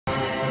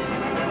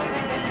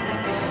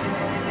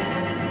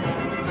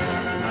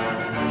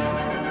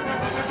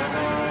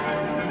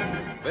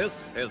This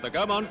is the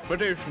Gaumont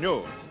British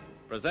News,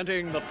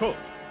 presenting the truth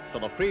to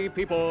the free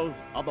peoples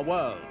of the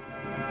world.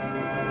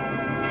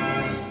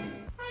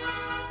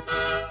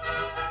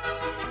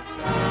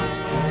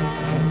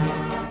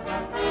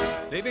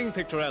 Leaving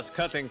picturesque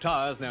Kirtling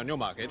Towers near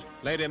Newmarket,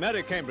 Lady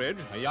Mary Cambridge,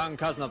 a young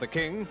cousin of the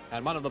King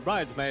and one of the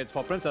bridesmaids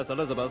for Princess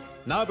Elizabeth,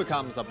 now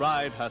becomes a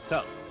bride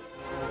herself.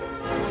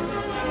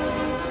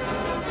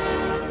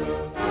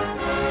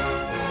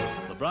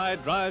 The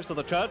bride drives to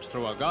the church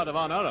through a guard of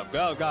honor of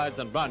girl guides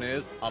and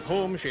Brownies, of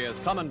whom she is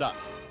commandant.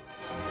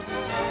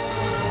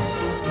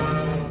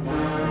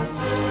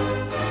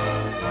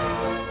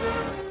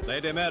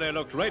 Lady Mary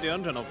looked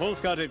radiant in a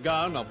full-skirted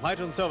gown of white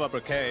and silver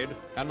brocade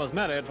and was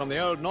married from the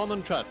old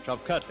Norman church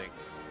of Kirtling.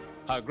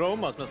 Her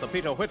groom was Mr.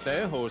 Pete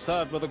Whitley, who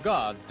served with the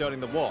Guards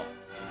during the war.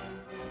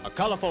 A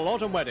colourful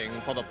autumn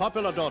wedding for the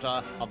popular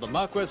daughter of the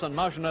Marquis and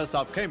Marchioness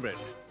of Cambridge.